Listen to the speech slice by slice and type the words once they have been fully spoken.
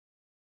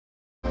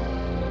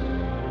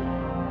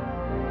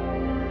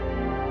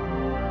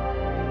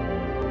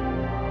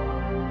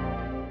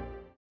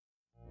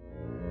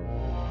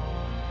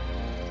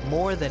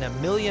more than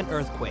 1 million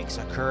earthquakes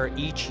occur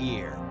each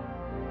year.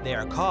 They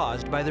are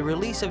caused by the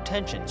release of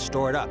tension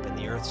stored up in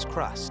the Earth's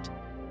crust.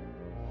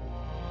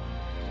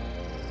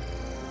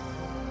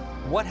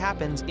 What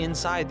happens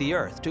inside the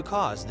Earth to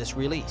cause this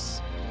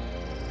release?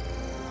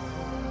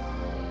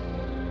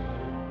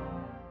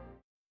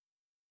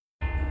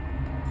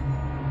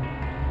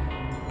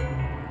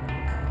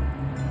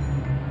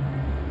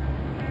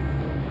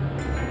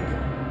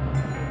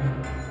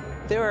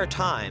 There are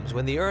times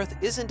when the Earth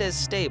isn't as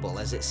stable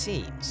as it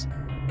seems.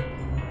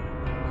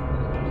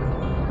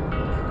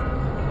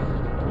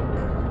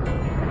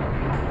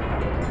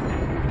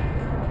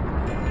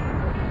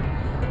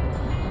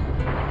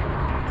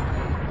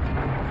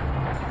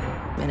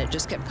 And it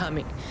just kept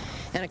coming,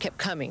 and it kept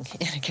coming,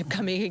 and it kept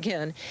coming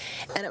again.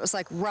 And it was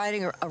like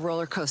riding a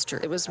roller coaster.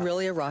 It was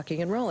really a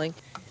rocking and rolling.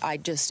 I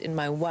just, in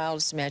my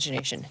wildest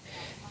imagination,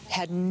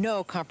 had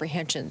no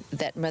comprehension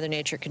that Mother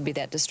Nature could be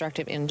that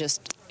destructive and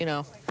just, you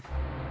know.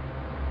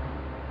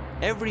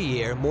 Every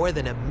year, more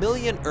than 1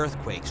 million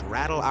earthquakes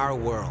rattle our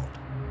world.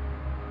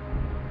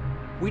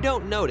 We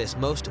don't notice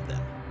most of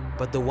them,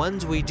 but the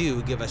ones we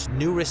do give us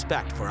new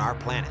respect for our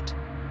planet.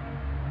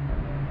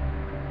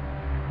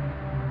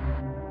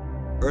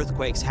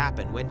 Earthquakes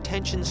happen when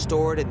tension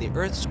stored in the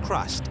Earth's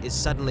crust is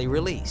suddenly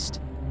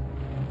released.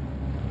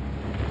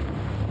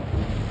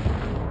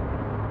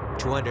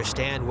 To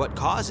understand what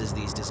causes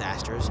these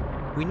disasters,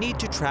 we need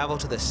to travel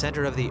to the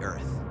center of the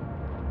Earth.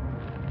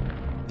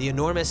 The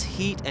enormous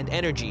heat and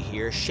energy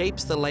here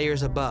shapes the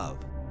layers above,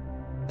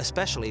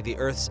 especially the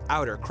Earth's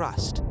outer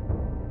crust.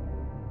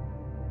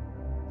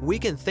 We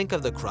can think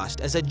of the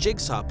crust as a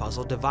jigsaw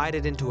puzzle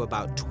divided into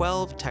about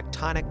 12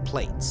 tectonic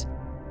plates.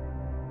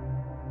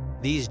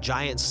 These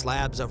giant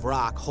slabs of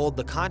rock hold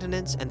the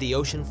continents and the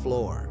ocean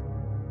floor.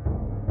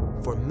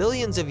 For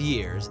millions of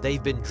years,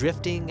 they've been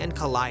drifting and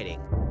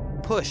colliding,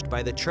 pushed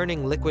by the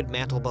churning liquid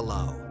mantle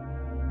below.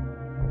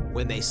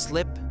 When they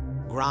slip,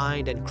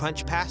 grind, and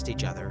crunch past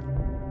each other,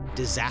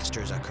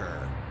 disasters occur.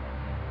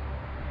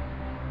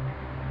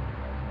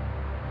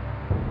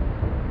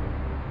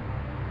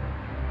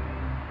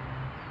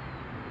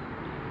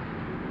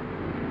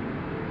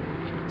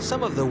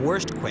 Some of the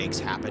worst quakes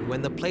happen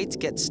when the plates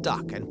get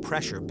stuck and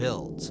pressure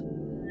builds.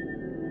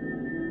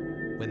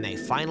 When they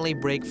finally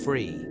break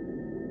free,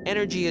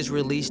 energy is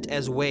released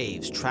as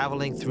waves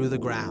traveling through the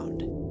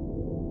ground.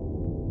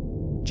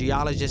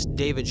 Geologist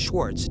David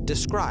Schwartz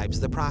describes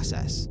the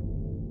process.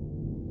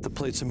 The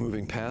plates are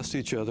moving past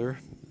each other.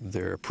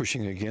 They're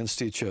pushing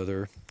against each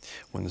other.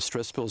 When the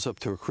stress builds up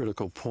to a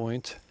critical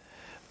point,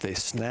 they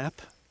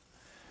snap,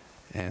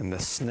 and the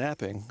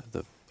snapping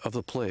of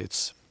the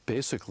plates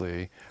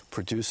basically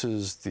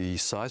produces the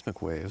seismic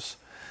waves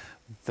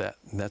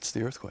that's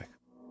the earthquake.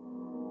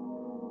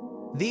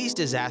 These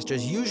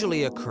disasters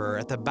usually occur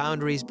at the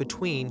boundaries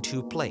between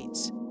two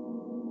plates.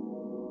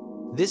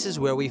 This is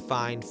where we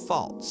find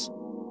faults,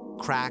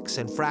 cracks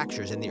and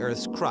fractures in the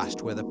Earth's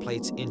crust where the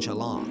plates inch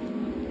along.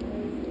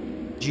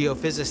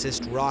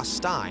 Geophysicist Ross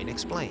Stein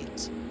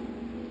explains.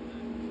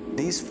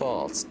 These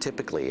faults,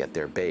 typically at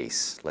their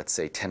base, let's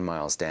say 10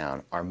 miles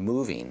down, are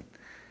moving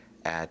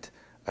at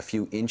a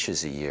few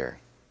inches a year.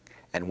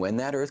 And when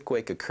that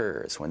earthquake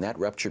occurs, when that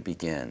rupture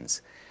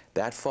begins,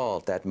 that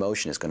fault, that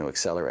motion is going to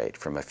accelerate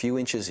from a few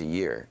inches a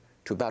year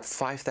to about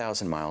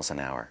 5,000 miles an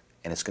hour.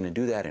 And it's going to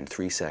do that in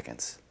 3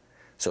 seconds.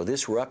 So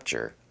this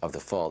rupture of the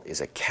fault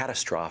is a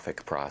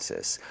catastrophic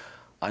process,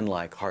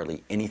 unlike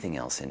hardly anything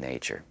else in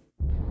nature.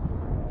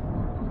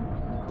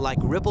 Like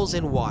ripples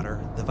in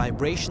water, the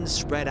vibrations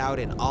spread out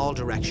in all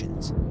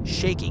directions,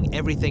 shaking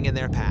everything in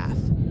their path.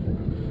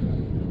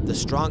 The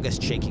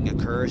strongest shaking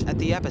occurs at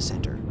the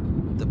epicenter,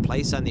 the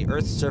place on the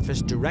Earth's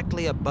surface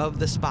directly above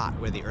the spot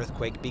where the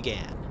earthquake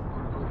began.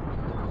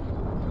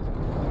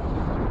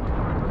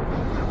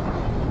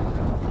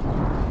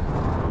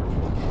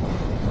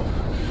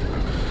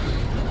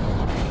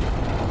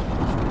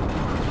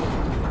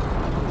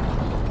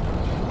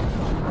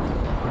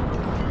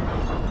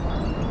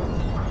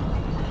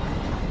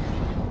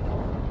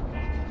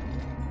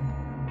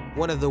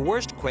 One of the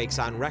worst quakes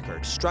on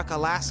record struck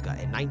Alaska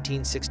in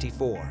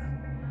 1964.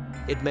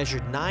 It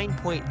measured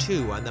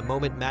 9.2 on the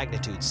moment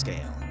magnitude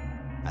scale,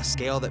 a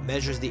scale that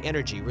measures the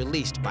energy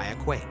released by a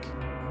quake.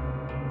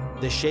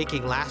 The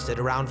shaking lasted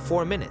around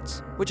 4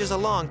 minutes, which is a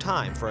long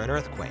time for an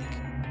earthquake.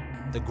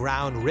 The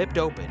ground ripped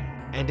open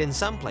and in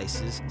some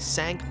places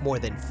sank more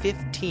than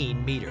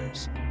 15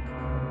 meters.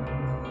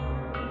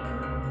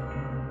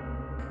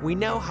 We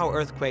know how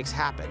earthquakes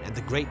happen and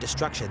the great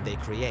destruction they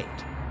create.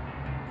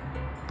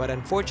 But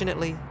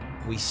unfortunately,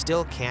 we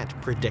still can't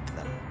predict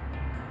them.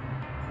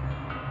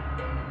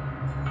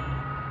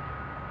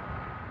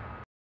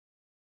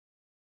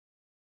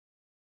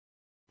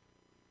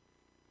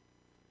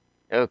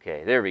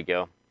 Okay, there we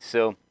go.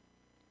 So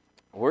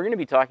we're going to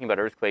be talking about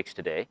earthquakes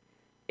today,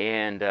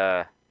 and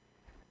a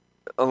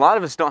lot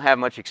of us don't have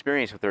much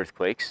experience with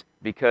earthquakes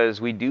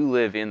because we do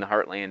live in the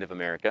heartland of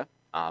America.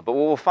 But what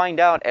we'll find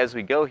out as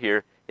we go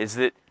here is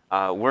that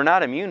we're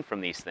not immune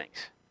from these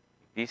things.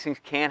 These things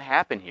can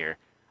happen here.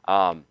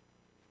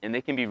 And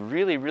they can be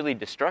really, really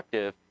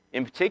destructive,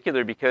 in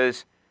particular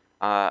because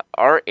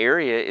our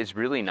area is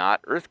really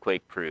not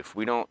earthquake proof.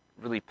 We don't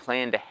really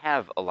plan to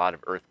have a lot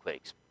of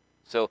earthquakes.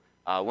 So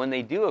when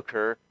they do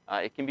occur,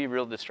 it can be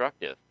real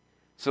destructive.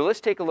 So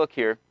let's take a look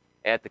here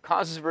at the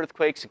causes of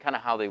earthquakes and kind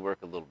of how they work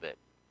a little bit.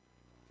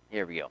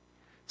 Here we go.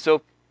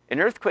 So an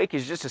earthquake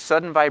is just a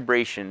sudden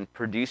vibration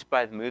produced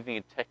by the moving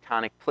of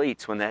tectonic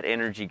plates when that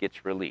energy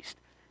gets released.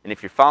 And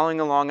if you're following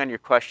along on your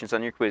questions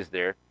on your quiz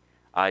there,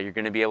 you're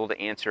going to be able to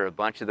answer a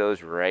bunch of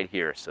those right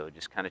here. So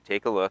just kind of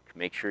take a look,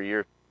 make sure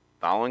you're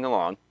following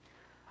along.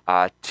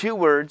 2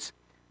 words,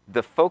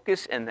 the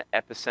focus and the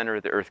epicenter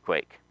of the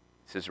earthquake.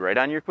 This is right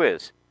on your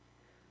quiz.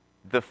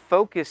 The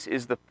focus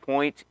is the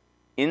point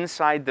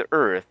inside the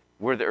earth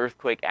where the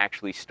earthquake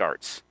actually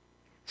starts.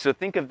 So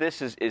think of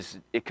this as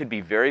it could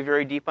be very,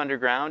 very deep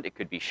underground. It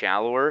could be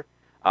shallower.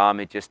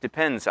 It just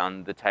depends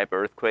on the type of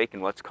earthquake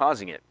and what's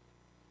causing it.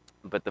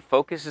 But the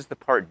focus is the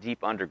part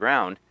deep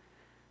underground.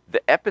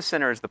 The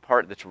epicenter is the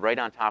part that's right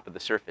on top of the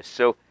surface.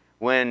 So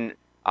when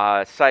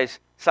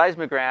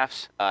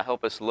seismographs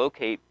help us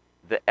locate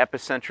the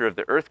epicenter of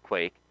the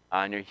earthquake,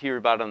 and you hear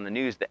about it on the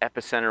news, the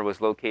epicenter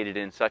was located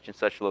in such and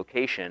such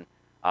location,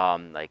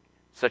 like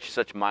such and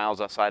such miles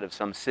outside of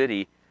some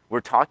city, we're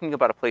talking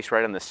about a place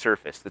right on the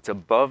surface that's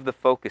above the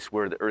focus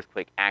where the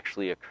earthquake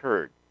actually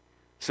occurred.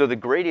 So the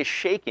greatest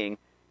shaking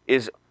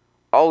is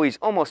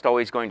almost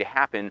always going to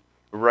happen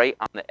right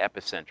on the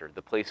epicenter,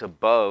 the place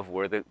above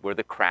where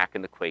the crack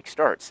in the quake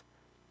starts.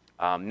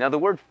 Now the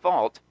word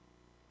fault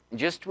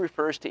just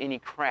refers to any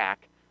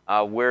crack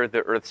where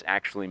the Earth's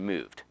actually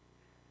moved.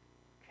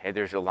 Okay,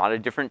 there's a lot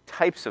of different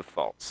types of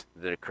faults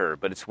that occur,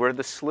 but it's where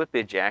the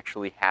slippage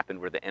actually happened,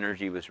 where the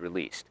energy was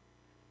released.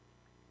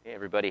 Okay,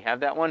 everybody have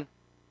that one?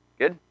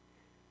 Good?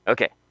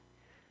 Okay.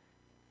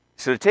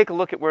 So to take a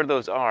look at where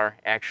those are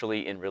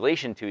actually in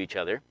relation to each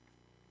other,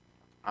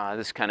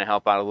 this kind of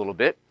help out a little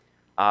bit.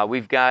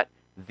 We've got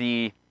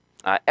the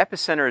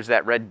epicenter is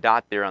that red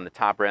dot there on the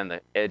top right on the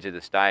edge of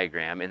this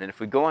diagram, and then if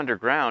we go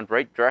underground,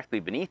 right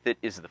directly beneath it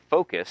is the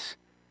focus.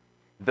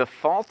 The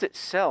fault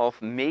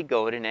itself may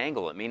go at an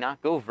angle. It may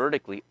not go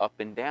vertically up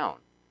and down.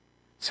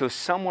 So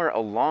somewhere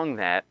along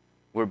that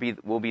will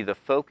be the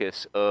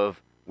focus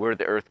of where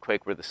the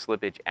earthquake, where the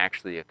slippage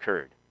actually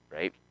occurred,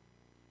 right?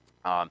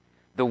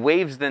 The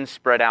waves then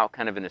spread out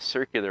kind of in a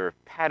circular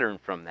pattern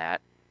from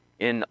that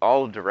in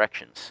all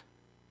directions.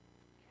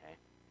 Okay.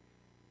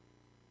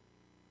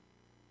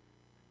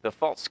 The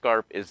fault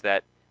scarp is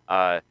that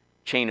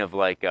chain of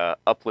like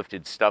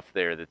uplifted stuff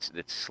there that's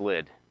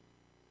slid.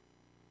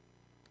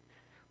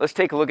 Let's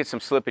take a look at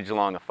some slippage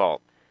along a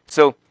fault.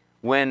 So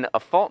when a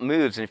fault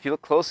moves, and if you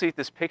look closely at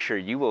this picture,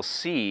 you will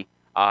see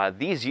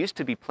these used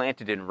to be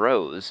planted in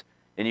rows,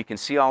 and you can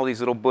see all these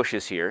little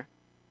bushes here.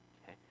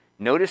 Okay.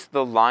 Notice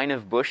the line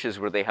of bushes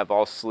where they have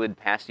all slid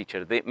past each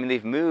other.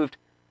 They've moved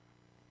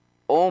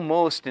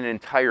almost an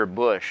entire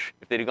bush.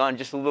 If they'd have gone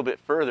just a little bit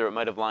further, it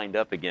might have lined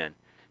up again.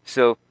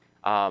 So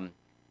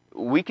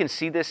we can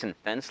see this in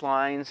fence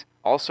lines.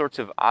 All sorts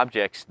of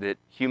objects that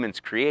humans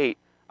create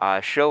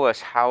show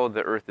us how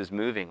the Earth is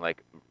moving,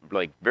 like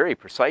very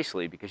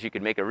precisely, because you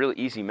could make a really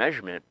easy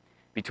measurement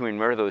between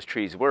where those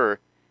trees were,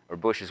 or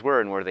bushes were,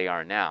 and where they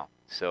are now.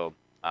 So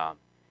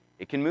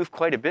it can move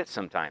quite a bit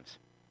sometimes.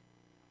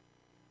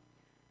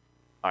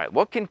 All right,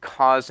 what can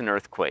cause an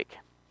earthquake?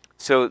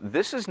 So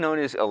this is known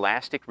as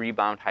elastic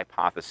rebound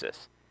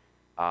hypothesis.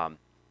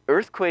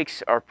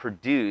 Earthquakes are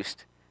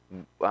produced,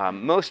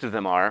 most of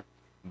them are,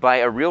 by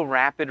a real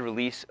rapid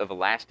release of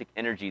elastic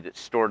energy that's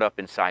stored up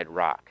inside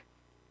rock.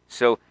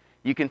 So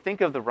you can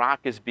think of the rock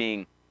as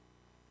being,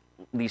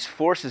 these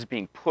forces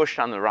being pushed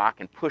on the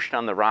rock and pushed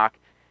on the rock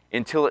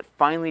until it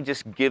finally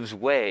just gives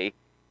way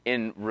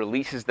and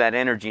releases that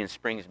energy and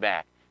springs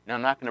back. Now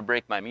I'm not going to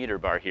break my meter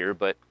bar here,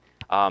 but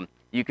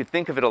you could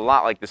think of it a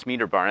lot like this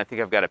meter bar, and I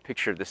think I've got a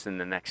picture of this in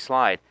the next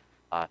slide.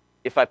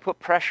 If I put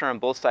pressure on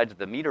both sides of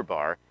the meter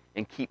bar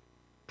and keep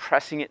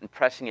pressing it and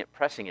pressing it,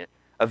 pressing it,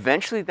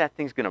 eventually that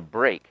thing's going to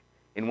break.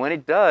 And when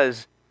it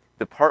does,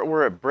 the part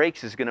where it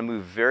breaks is going to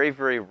move very,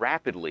 very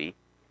rapidly,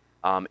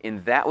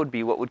 and that would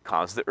be what would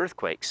cause the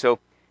earthquake. So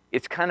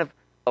it's kind of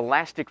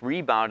elastic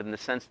rebound in the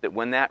sense that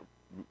when that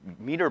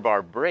meter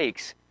bar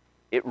breaks,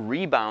 it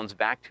rebounds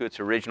back to its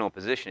original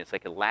position. It's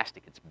like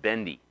elastic, it's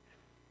bendy.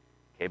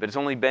 Okay, but it's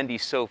only bendy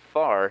so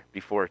far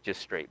before it just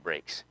straight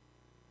breaks.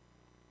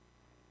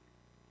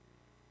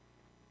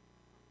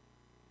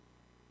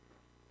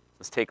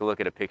 Let's take a look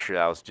at a picture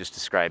that I was just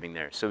describing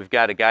there. So we've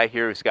got a guy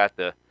here who's got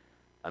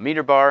a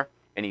meter bar,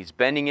 and he's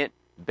bending it,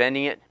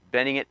 bending it,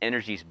 bending it.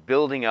 Energy's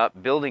building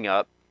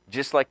up,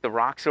 just like the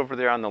rocks over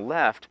there on the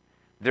left.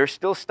 They're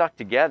still stuck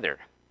together,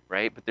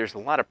 right? But there's a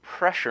lot of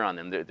pressure on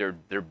them.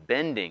 They're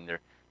bending, they're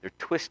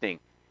twisting.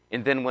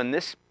 And then when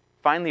this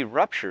finally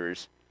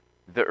ruptures,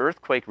 the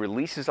earthquake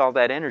releases all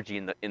that energy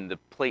in the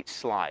plate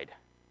slide,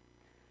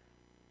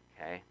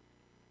 okay,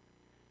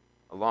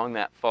 along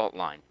that fault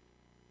line.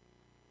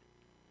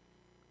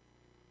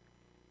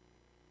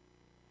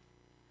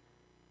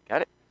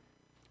 Got it?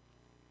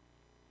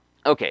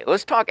 Okay,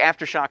 let's talk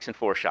aftershocks and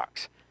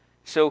foreshocks.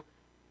 So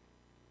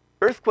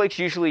earthquakes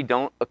usually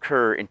don't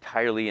occur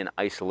entirely in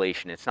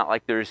isolation. It's not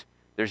like there's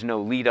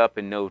no lead up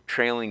and no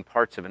trailing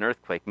parts of an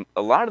earthquake.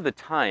 A lot of the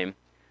time,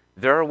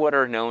 there are what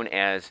are known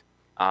as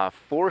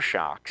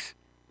foreshocks,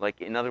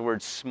 like in other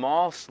words,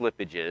 small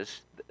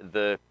slippages.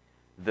 The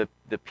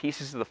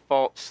pieces of the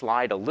fault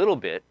slide a little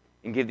bit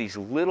and give these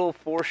little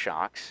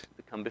foreshocks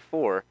that come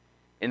before,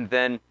 and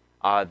then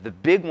the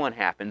big one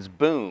happens,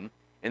 boom,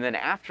 and then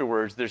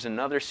afterwards there's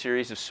another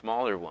series of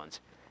smaller ones.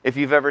 If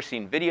you've ever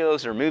seen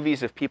videos or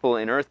movies of people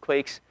in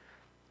earthquakes,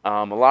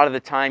 a lot of the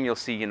time you'll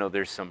see,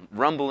 there's some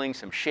rumbling,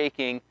 some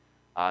shaking.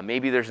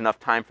 Maybe there's enough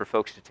time for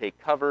folks to take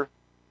cover,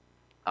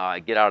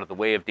 get out of the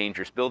way of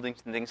dangerous buildings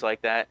and things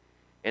like that.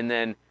 And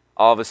then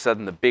all of a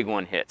sudden the big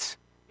one hits.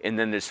 And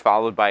then there's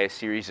followed by a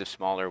series of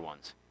smaller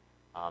ones.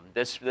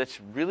 That's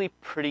really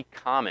pretty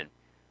common.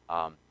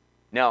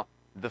 Now,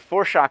 the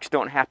foreshocks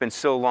don't happen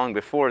so long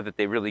before that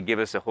they really give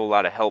us a whole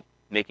lot of help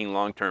making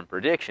long-term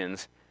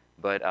predictions.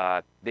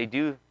 But they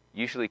do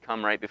usually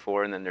come right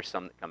before, and then there's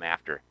some that come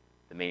after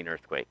the main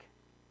earthquake.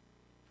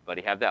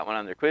 Everybody have that one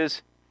on their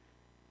quiz?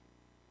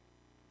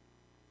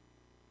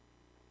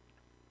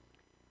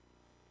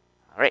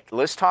 All right,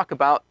 let's talk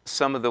about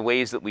some of the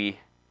ways that we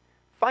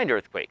find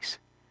earthquakes.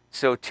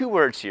 So 2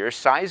 words here,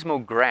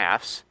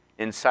 seismographs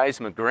and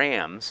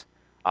seismograms,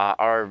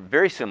 are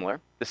very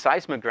similar. The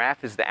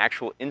seismograph is the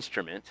actual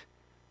instrument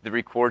that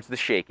records the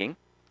shaking.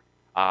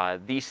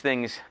 These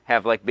things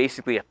have like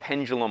basically a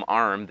pendulum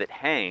arm that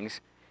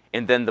hangs,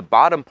 and then the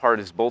bottom part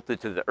is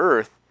bolted to the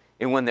earth,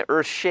 and when the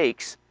earth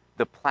shakes,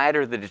 the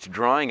platter that it's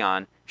drawing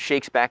on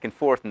shakes back and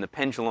forth, and the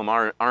pendulum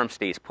arm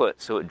stays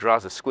put, so it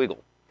draws a squiggle.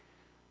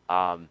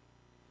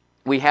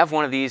 We have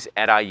one of these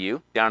at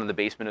IU, down in the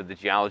basement of the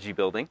geology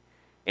building,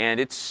 and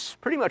it's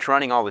pretty much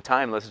running all the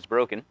time unless it's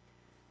broken.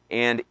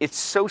 And it's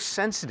so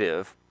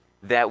sensitive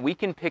that we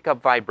can pick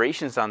up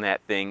vibrations on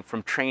that thing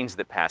from trains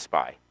that pass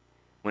by.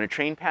 When a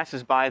train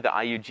passes by the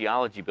IU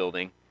geology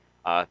building,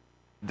 the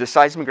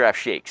seismograph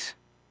shakes.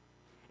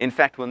 In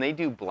fact, when they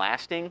do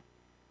blasting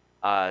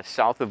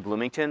south of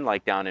Bloomington,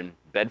 like down in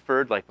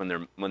Bedford, like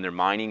when they're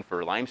mining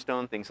for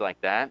limestone, things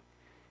like that,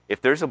 if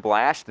there's a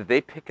blast,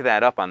 they pick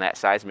that up on that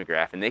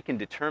seismograph, and they can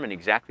determine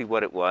exactly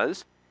what it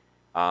was.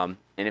 And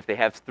if they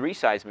have 3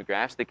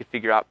 seismographs, they could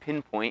figure out,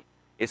 pinpoint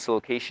its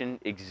location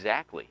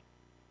exactly.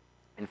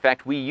 In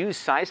fact, we use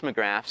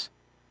seismographs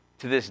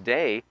to this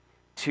day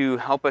to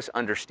help us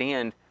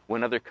understand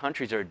when other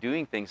countries are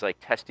doing things like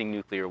testing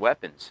nuclear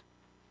weapons.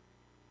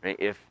 Right?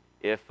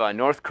 If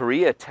North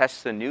Korea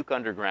tests a nuke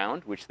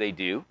underground, which they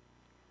do,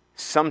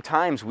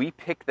 sometimes we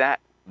pick that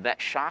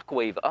shock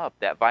wave up,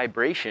 that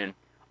vibration,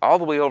 all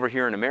the way over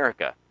here in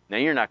America. Now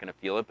you're not going to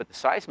feel it, but the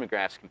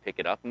seismographs can pick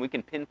it up, and we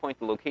can pinpoint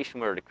the location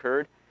where it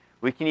occurred.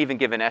 We can even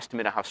give an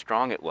estimate of how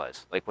strong it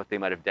was, like what they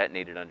might have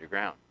detonated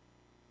underground.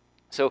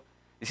 So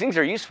these things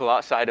are useful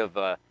outside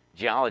of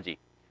geology.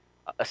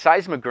 A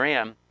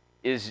seismogram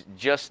is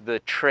just the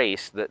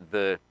trace,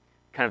 the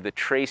kind of the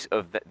trace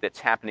of that's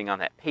happening on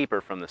that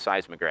paper from the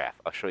seismograph.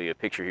 I'll show you a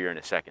picture here in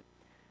a second.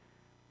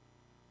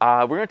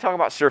 We're going to talk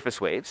about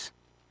surface waves.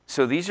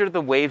 So these are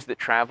the waves that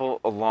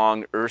travel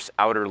along Earth's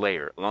outer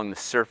layer, along the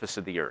surface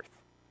of the Earth.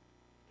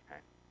 Okay.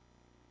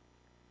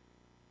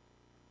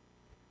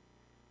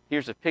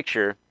 Here's a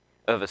picture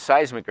of a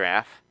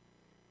seismograph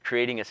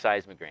creating a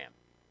seismogram.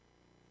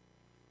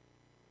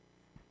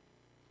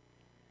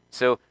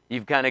 So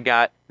you've kind of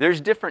got, there's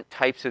different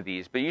types of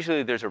these, but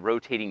usually there's a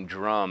rotating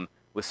drum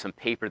with some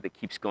paper that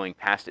keeps going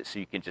past it, so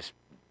you can just,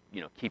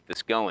 keep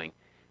this going.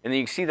 And then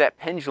you can see that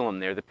pendulum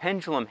there. The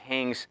pendulum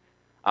hangs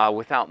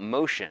without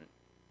motion,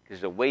 because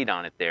there's a weight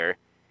on it there.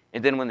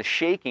 And then when the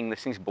shaking,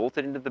 this thing's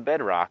bolted into the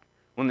bedrock,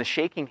 when the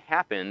shaking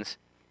happens,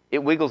 it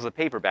wiggles the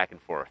paper back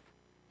and forth.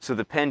 So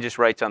the pen just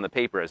writes on the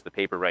paper as the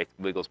paper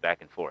wiggles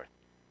back and forth.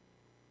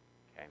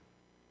 Okay.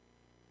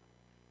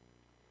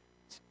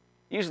 It's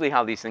usually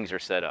how these things are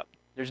set up.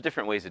 There's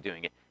different ways of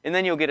doing it. And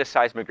then you'll get a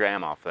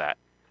seismogram off of that.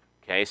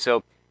 Okay,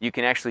 so you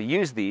can actually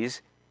use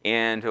these,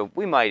 and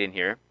we might in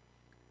here.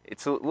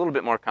 It's a little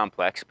bit more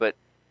complex, but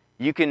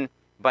you can,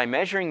 by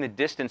measuring the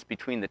distance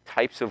between the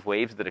types of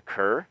waves that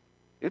occur,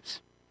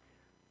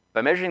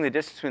 by measuring the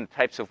distance between the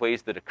types of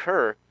waves that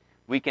occur,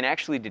 we can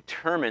actually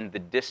determine the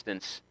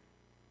distance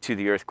to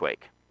the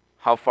earthquake,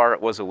 how far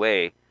it was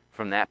away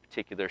from that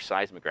particular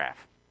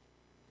seismograph.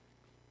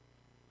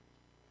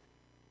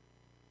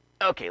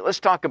 Okay, let's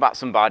talk about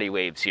some body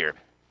waves here.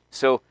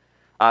 So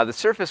the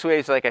surface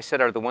waves, like I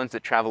said, are the ones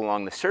that travel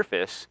along the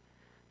surface.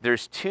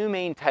 There's 2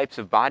 main types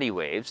of body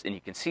waves, and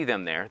you can see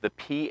them there, the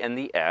P and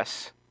the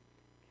S.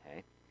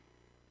 Okay.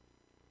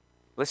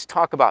 Let's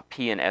talk about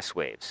P and S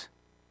waves.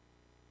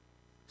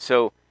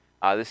 So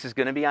this is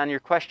going to be on your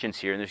questions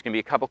here, and there's going to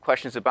be a couple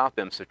questions about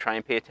them, so try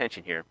and pay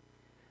attention here.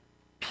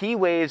 P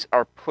waves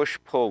are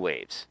push-pull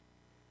waves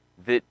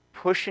that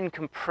push and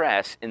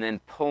compress and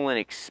then pull and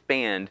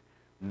expand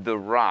the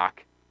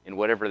rock and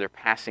whatever they're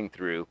passing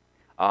through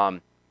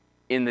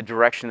in the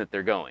direction that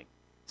they're going.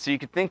 So you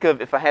could think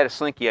of, if I had a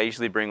slinky, I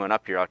usually bring one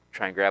up here, I'll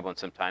try and grab one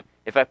sometime.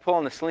 If I pull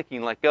on the slinky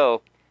and let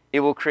go, it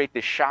will create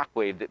this shock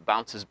wave that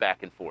bounces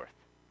back and forth,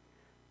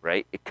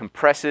 right? It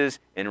compresses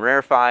and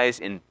rarefies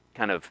and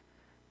kind of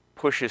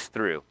pushes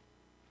through.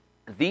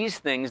 These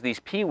things, these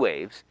P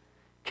waves,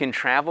 can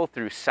travel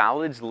through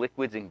solids,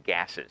 liquids, and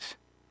gases.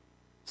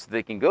 So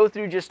they can go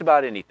through just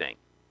about anything.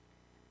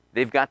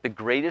 They've got the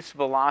greatest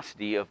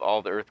velocity of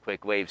all the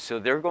earthquake waves, so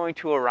they're going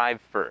to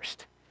arrive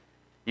first.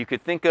 You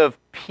could think of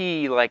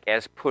P like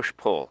as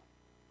push-pull,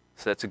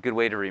 so that's a good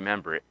way to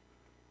remember it.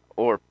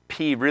 Or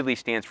P really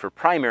stands for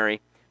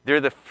primary. They're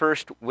the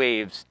first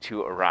waves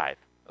to arrive,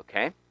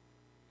 okay?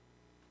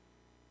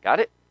 Got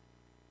it?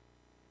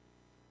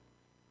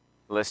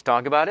 Let's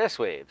talk about S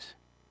waves.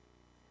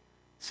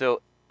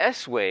 So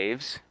S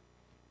waves,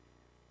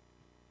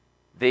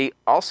 they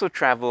also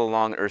travel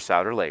along Earth's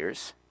outer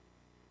layers.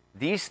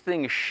 These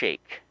things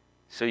shake.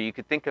 So you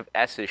could think of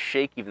S as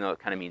shake, even though it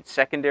kind of means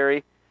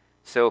secondary.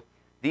 So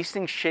these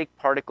things shake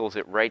particles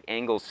at right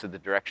angles to the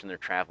direction they're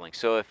traveling.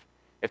 So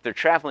if they're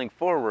traveling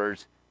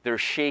forwards, they're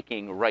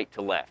shaking right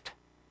to left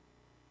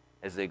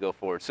as they go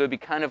forward. So it'd be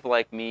kind of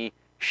like me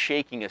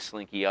shaking a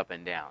slinky up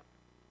and down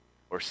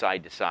or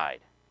side to side.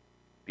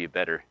 Be a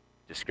better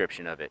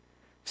description of it.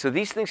 So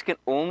these things can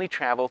only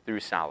travel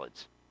through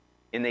solids,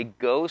 and they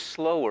go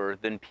slower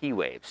than P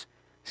waves.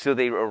 So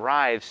they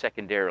arrive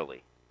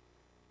secondarily,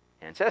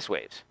 hence S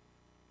waves.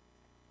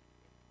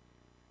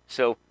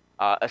 So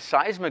a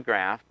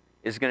seismograph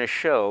is going to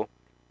show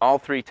all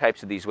three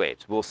types of these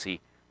waves. We'll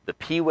see the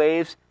P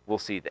waves, we'll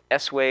see the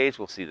S waves,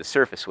 we'll see the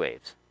surface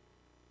waves.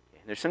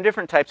 Okay. There's some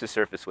different types of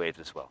surface waves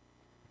as well.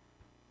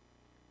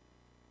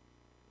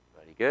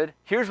 Pretty good.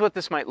 Here's what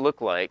this might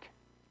look like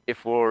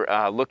if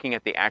we're looking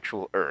at the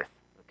actual Earth.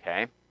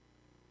 Okay,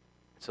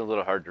 it's a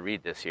little hard to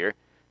read this here.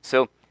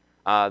 So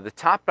the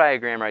top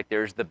diagram right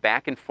there is the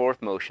back and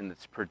forth motion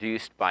that's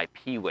produced by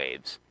P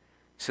waves.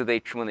 So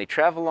when they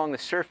travel along the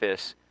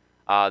surface,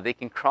 they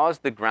can cause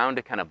the ground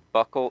to kind of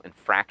buckle and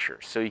fracture.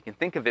 So you can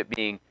think of it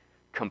being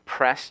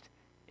compressed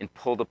and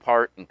pulled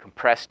apart and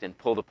compressed and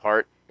pulled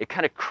apart. It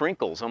kind of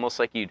crinkles, almost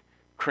like you'd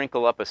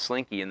crinkle up a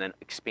slinky and then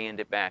expand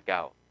it back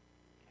out.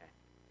 Okay.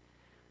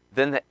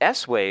 Then the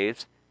S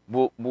waves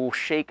will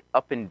shake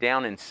up and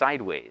down and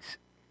sideways.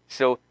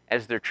 So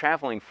as they're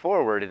traveling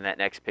forward in that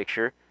next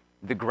picture,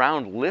 the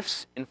ground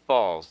lifts and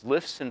falls,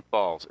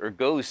 or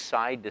goes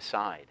side to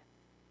side.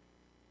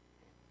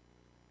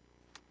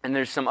 And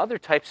there's some other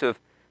types of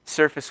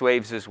surface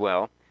waves as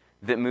well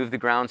that move the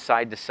ground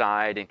side to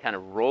side and kind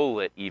of roll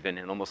it even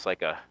in almost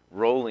like a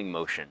rolling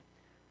motion.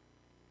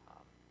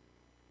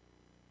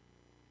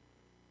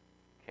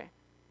 Okay.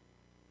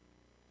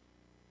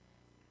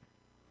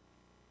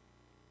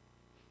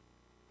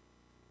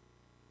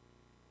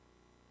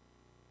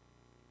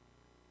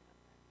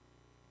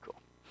 Cool.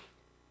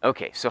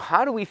 Okay, so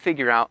how do we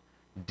figure out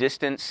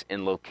distance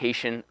and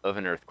location of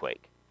an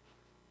earthquake?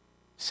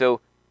 So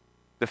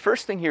the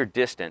first thing here,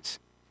 distance,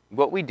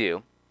 what we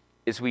do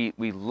is we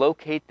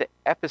locate the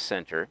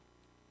epicenter,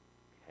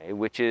 okay,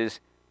 which is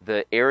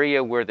the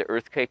area where the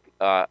earthquake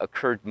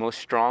occurred most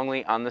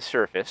strongly on the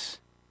surface.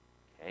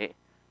 Okay.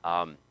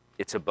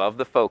 It's above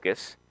the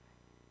focus.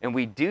 And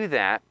we do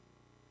that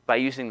by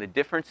using the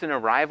difference in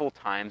arrival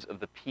times of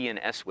the P and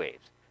S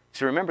waves.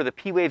 So remember, the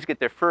P waves get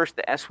there first,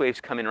 the S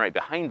waves come in right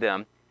behind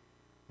them.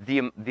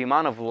 The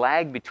amount of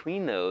lag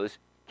between those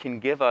can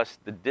give us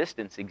the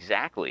distance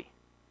exactly,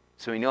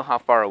 so we know how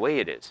far away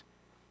it is.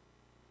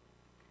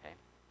 Okay.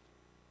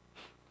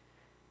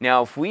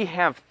 Now, if we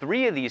have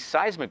 3 of these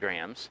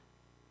seismographs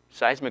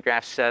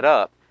set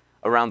up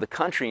around the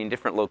country in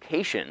different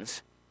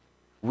locations,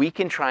 we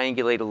can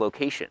triangulate a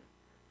location.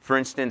 For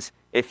instance,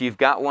 if you've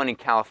got one in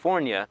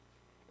California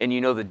and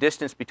you know the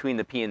distance between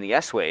the P and the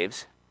S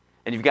waves,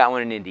 and you've got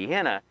one in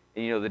Indiana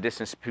and you know the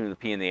distance between the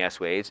P and the S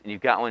waves, and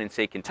you've got one in,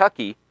 say,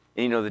 Kentucky,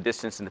 and you know the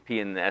distance in the P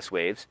and the S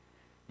waves,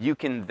 you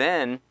can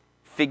then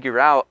figure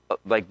out,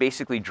 like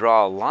basically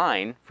draw a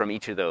line from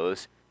each of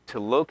those to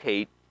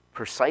locate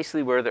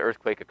precisely where the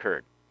earthquake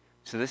occurred.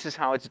 So this is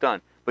how it's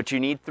done. But you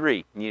need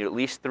 3. You need at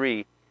least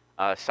 3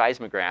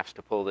 seismographs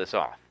to pull this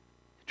off,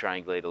 to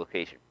triangulate a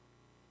location.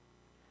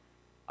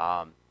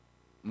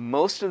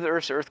 Most of the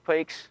Earth's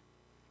earthquakes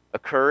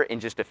occur in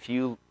just a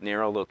few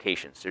narrow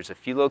locations. There's a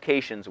few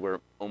locations where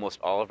almost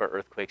all of our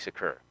earthquakes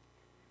occur.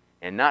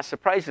 And not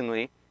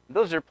surprisingly,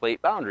 those are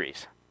plate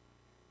boundaries.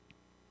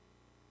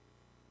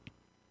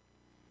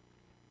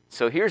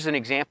 So here's an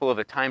example of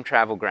a time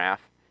travel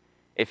graph.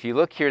 If you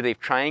look here, they've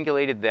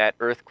triangulated that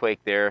earthquake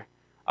there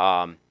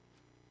right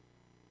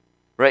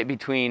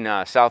between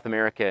South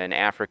America and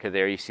Africa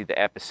there. You see the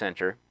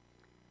epicenter.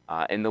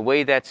 And the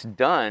way that's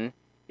done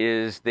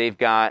is they've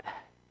got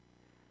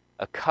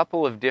a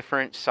couple of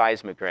different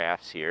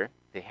seismographs here.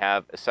 They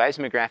have a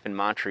seismograph in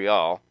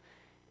Montreal,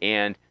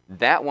 and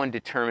that one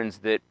determines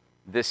that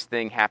this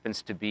thing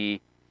happens to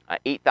be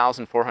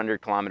 8,400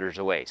 kilometers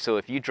away. So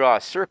if you draw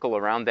a circle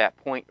around that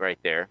point right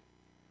there,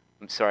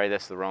 I'm sorry,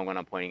 that's the wrong one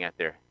I'm pointing at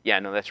there. Yeah,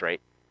 no, that's right.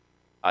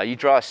 You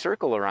draw a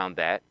circle around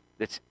that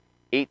that's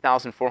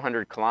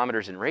 8,400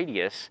 kilometers in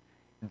radius,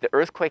 the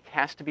earthquake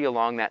has to be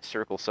along that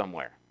circle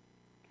somewhere.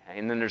 Okay?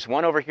 And then there's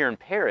one over here in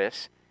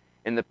Paris,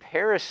 and the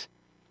Paris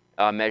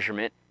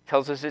measurement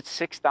tells us it's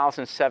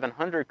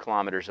 6,700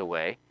 kilometers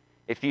away.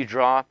 If you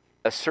draw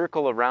a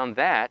circle around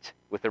that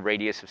with a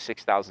radius of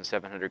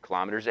 6,700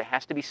 kilometers, it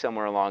has to be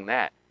somewhere along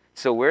that.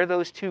 So where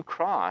those two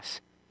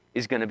cross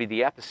is going to be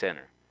the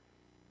epicenter,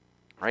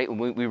 right?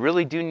 We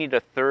really do need a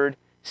third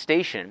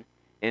station,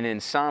 and in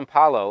Sao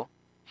Paulo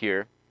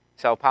here,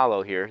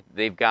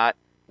 they've got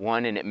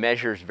one, and it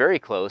measures very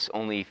close,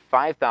 only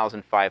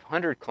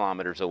 5,500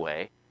 kilometers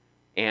away.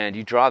 And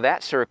you draw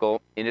that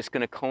circle, and it's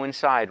going to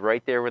coincide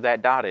right there where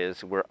that dot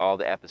is, where all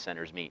the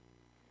epicenters meet.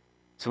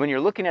 So when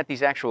you're looking at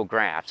these actual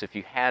graphs, if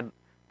you had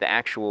the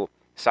actual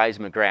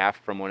seismograph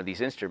from one of these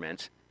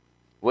instruments,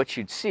 what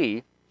you'd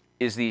see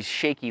is these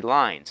shaky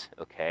lines,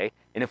 okay?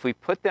 And if we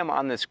put them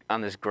on this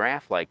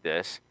graph like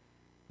this,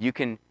 you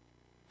can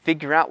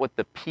figure out what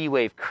the P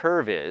wave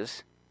curve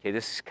is. Okay,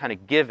 this is kind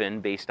of given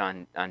based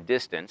on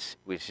distance,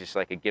 which is just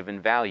like a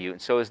given value,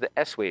 and so is the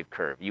S wave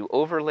curve. You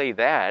overlay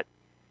that,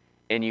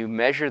 and you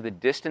measure the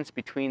distance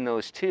between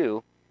those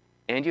two,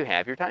 and you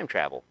have your time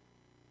travel.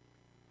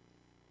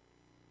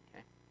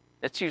 Okay?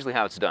 That's usually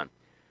how it's done.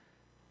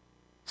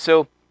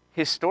 So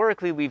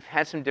historically, we've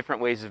had some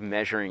different ways of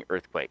measuring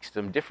earthquakes,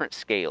 some different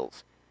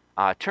scales.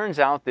 Turns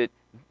out that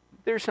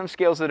there's some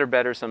scales that are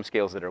better, some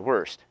scales that are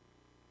worse.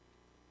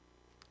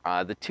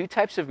 The two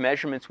types of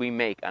measurements we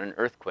make on an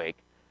earthquake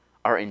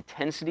are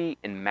intensity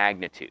and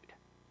magnitude.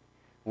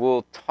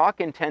 We'll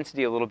talk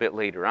intensity a little bit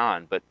later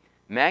on, but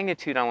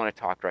magnitude I want to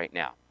talk right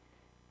now.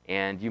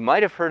 And you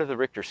might have heard of the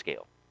Richter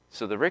scale.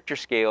 So the Richter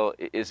scale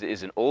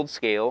is an old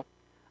scale.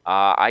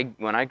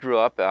 When I grew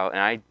up and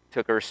I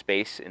took Earth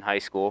Space in high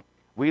school,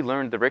 we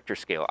learned the Richter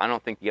scale. I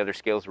don't think the other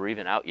scales were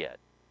even out yet.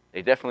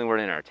 They definitely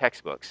weren't in our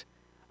textbooks.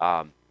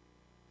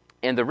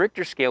 And the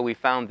Richter scale, we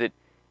found that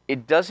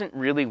it doesn't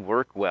really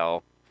work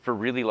well for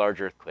really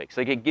large earthquakes.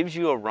 Like, it gives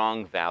you a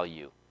wrong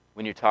value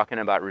when you're talking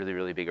about really,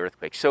 really big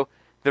earthquakes. So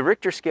the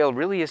Richter scale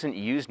really isn't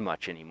used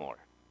much anymore.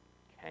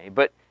 Okay?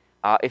 But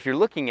if you're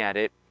looking at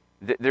it,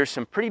 there's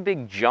some pretty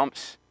big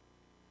jumps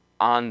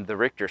on the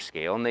Richter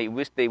scale, and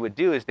what they would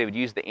do is they would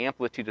use the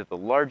amplitude of the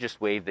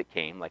largest wave that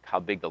came, like how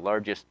big the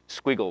largest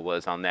squiggle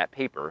was on that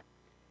paper,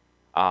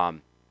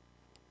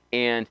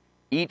 and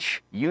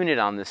each unit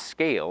on the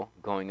scale,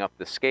 going up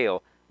the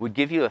scale, would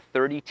give you a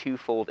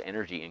 32-fold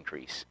energy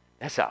increase.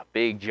 That's a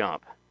big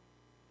jump.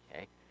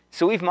 Okay?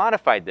 So we've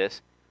modified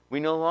this. We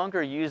no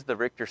longer use the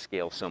Richter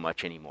scale so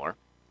much anymore.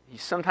 You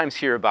sometimes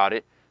hear about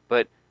it,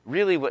 but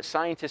really what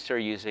scientists are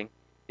using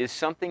is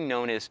something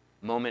known as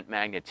moment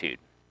magnitude.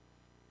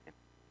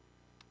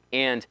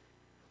 And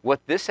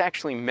what this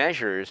actually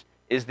measures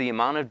is the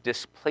amount of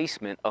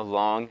displacement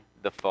along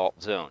the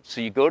fault zone. So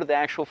you go to the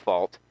actual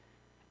fault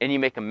and you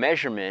make a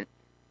measurement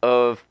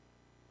of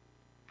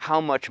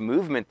how much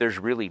movement there's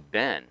really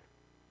been.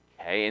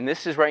 Okay? And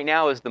this is right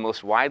now is the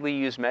most widely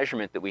used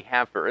measurement that we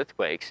have for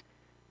earthquakes,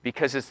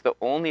 because it's the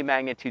only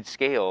magnitude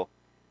scale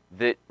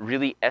that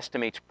really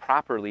estimates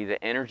properly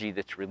the energy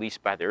that's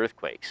released by the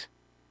earthquakes.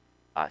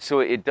 So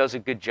it does a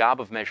good job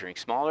of measuring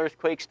small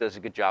earthquakes, does a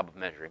good job of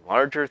measuring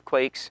large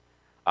earthquakes,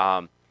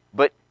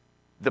 but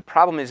the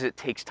problem is it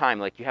takes time.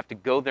 Like, you have to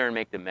go there and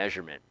make the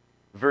measurement.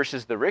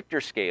 Versus the Richter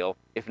scale,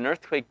 if an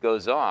earthquake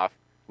goes off,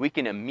 we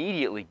can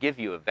immediately give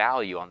you a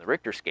value on the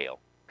Richter scale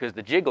because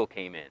the jiggle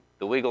came in,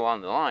 the wiggle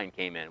on the line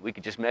came in. We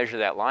could just measure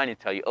that line and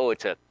tell you, oh,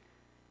 it's a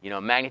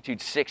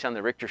magnitude 6 on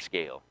the Richter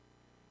scale.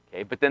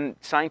 Okay, but then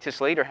scientists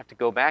later have to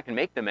go back and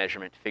make the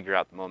measurement to figure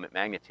out the moment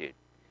magnitude.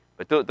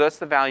 But that's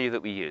the value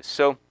that we use.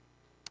 So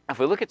if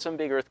we look at some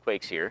big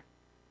earthquakes here,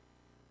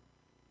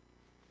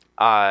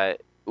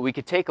 we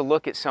could take a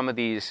look at some of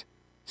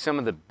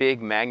the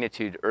big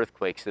magnitude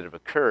earthquakes that have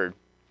occurred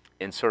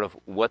and sort of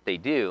what they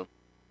do.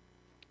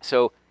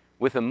 So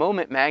with a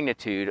moment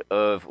magnitude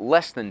of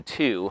less than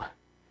 2,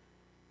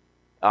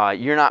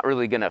 you're not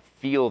really going to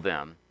feel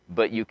them,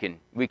 but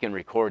we can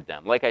record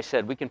them. Like I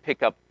said, we can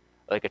pick up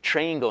like a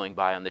train going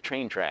by on the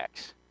train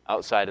tracks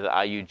outside of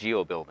the IU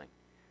Geo building.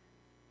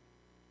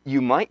 You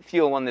might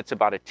feel one that's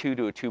about a 2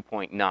 to a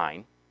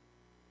 2.9.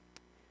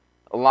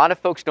 A lot of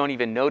folks don't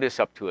even notice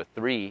up to a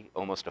 3,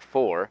 almost a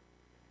 4.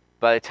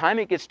 By the time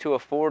it gets to a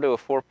 4 to a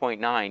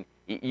 4.9,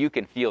 you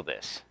can feel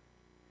this.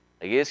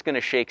 Like, it's going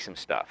to shake some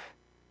stuff.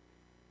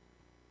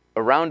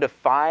 Around a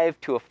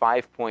 5 to a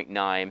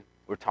 5.9,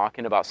 we're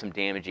talking about some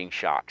damaging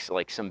shocks.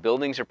 Like, some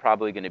buildings are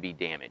probably going to be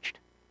damaged.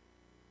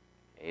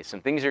 Okay, some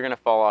things are going to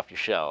fall off your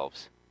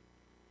shelves.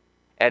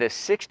 At a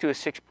 6 to a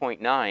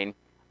 6.9,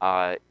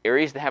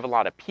 areas that have a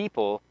lot of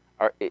people,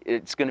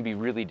 it's going to be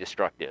really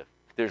destructive.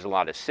 If there's a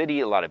lot of city,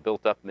 a lot of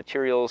built-up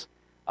materials,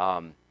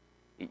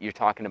 you're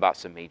talking about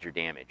some major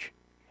damage.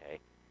 Okay?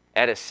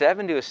 At a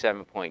 7 to a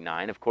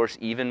 7.9, of course,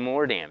 even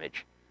more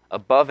damage.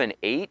 Above an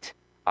 8,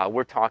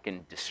 we're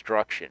talking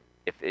destruction.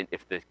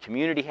 If the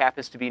community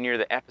happens to be near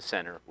the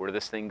epicenter where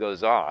this thing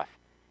goes off,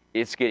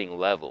 it's getting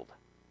leveled,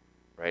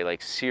 right?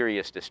 Like,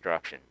 serious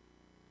destruction.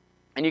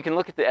 And you can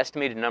look at the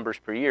estimated numbers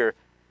per year.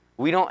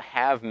 We don't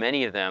have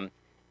many of them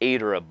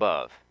 8 or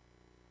above,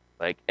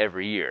 like,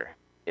 every year.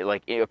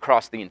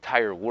 across the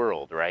entire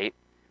world, right?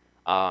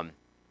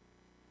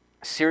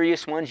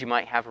 Serious ones, you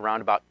might have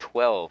around about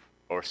 12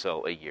 or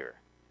so a year.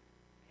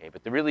 Okay,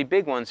 but the really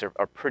big ones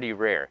are pretty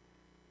rare.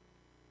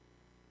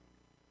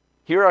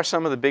 Here are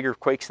some of the bigger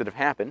quakes that have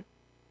happened.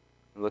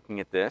 Looking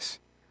at this.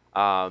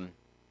 Let's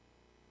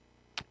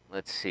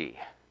see.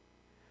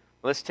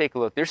 Let's take a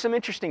look. There's some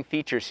interesting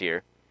features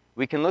here.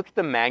 We can look at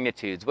the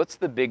magnitudes. What's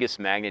the biggest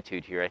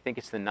magnitude here? I think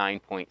it's the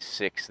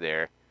 9.6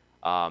 there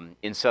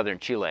in southern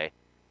Chile.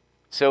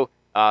 So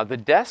the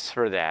deaths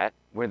for that,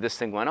 where this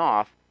thing went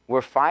off,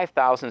 were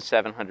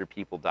 5,700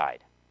 people died.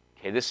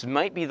 Okay, this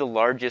might be the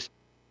largest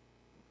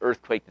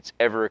earthquake that's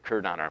ever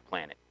occurred on our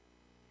planet.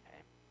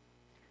 Okay.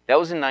 That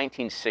was in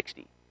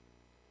 1960.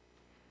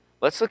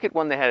 Let's look at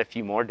one that had a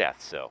few more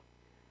deaths, though.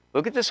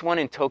 Look at this one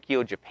in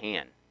Tokyo,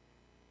 Japan.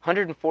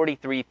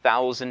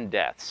 143,000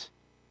 deaths.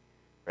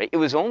 Right? It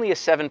was only a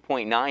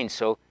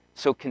 7.9,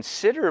 so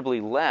considerably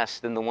less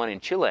than the one in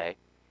Chile.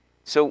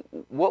 So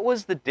what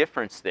was the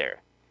difference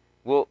there?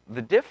 Well,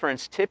 the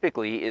difference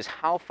typically is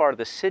how far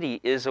the city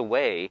is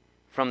away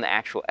from the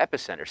actual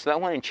epicenter. So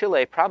that one in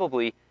Chile,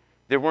 probably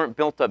there weren't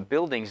built up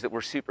buildings that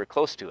were super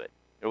close to it.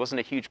 There wasn't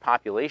a huge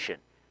population.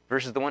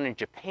 Versus the one in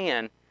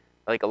Japan,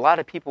 like a lot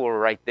of people were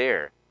right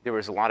there. There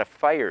was a lot of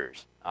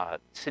fires.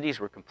 Cities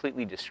were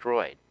completely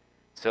destroyed.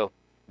 So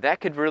that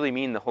could really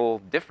mean the whole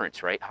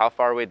difference, right? How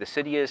far away the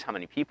city is, how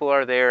many people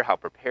are there, how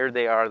prepared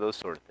they are, those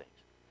sort of things.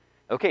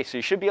 Okay, so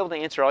you should be able to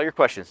answer all your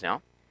questions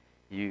now.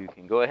 You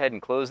can go ahead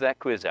and close that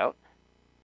quiz out.